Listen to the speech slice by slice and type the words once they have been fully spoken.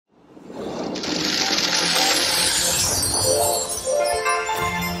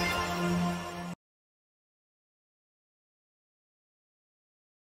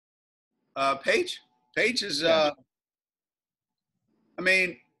Paige. Paige is, Yeah. I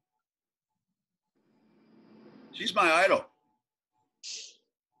mean, she's my idol.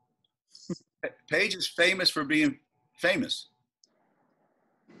 Paige is famous for being famous.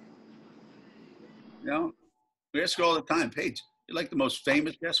 You know, we ask her all the time, Paige, you're like the most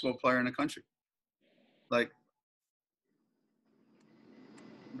famous basketball player in the country. Like,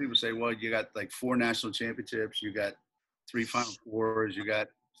 people say, well, you got like 4 national championships, you got 3 Final Fours, you got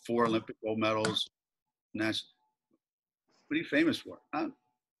 4 Olympic gold medals. What are you famous for? I'm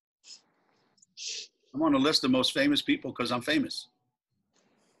on a list of most famous people because I'm famous.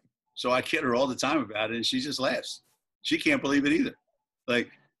 So I kid her all the time about it, and she just laughs. She can't believe it either.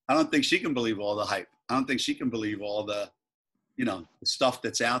 Like, I don't think she can believe all the hype. I don't think she can believe all the, the stuff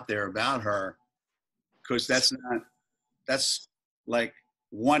that's out there about her, because that's like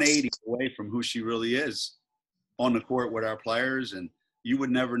 180 away from who she really is on the court with our players. And you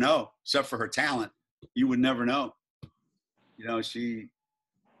would never know, except for her talent. You would never know.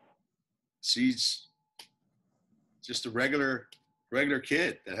 She's just a regular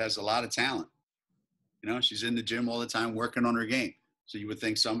kid that has a lot of talent. She's in the gym all the time working on her game. So you would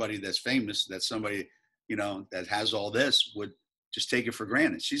think somebody that's famous, that somebody, that has all this would just take it for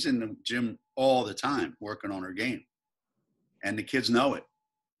granted. She's in the gym all the time working on her game. And the kids know it.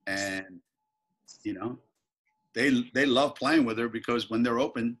 And, they love playing with her because when they're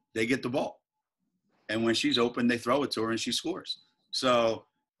open, they get the ball. And when she's open, they throw it to her and she scores. So,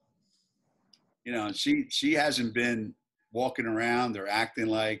 she hasn't been walking around or acting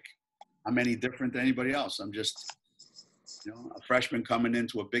like I'm any different than anybody else. I'm just, a freshman coming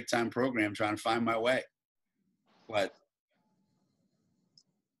into a big time program trying to find my way. But,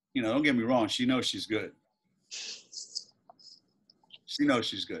 don't get me wrong. She knows she's good. She knows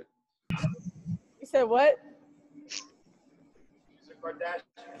she's good. You said what? She's a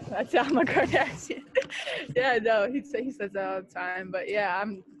Kardashian. That's I'm a Kardashian. Yeah, no, he says that all the time. But yeah,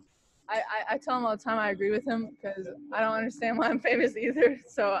 I tell him all the time I agree with him because I don't understand why I'm famous either.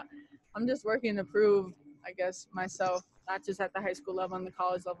 So I'm just working to prove, I guess, myself, not just at the high school level, on the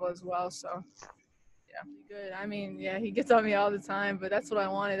college level as well. So yeah, good. I mean, yeah, he gets on me all the time, but that's what I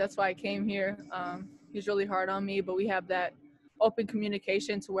wanted. That's why I came here. He's really hard on me, but we have that open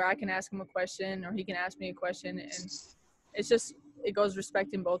communication to where I can ask him a question or he can ask me a question, and it's just, it goes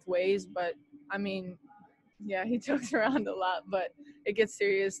respecting both ways. But I mean, yeah, he jokes around a lot, but it gets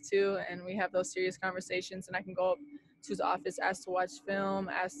serious too, and we have those serious conversations, and I can go up to his office, ask to watch film,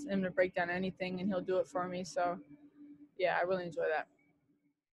 ask him to break down anything, and he'll do it for me. So yeah, I really enjoy that.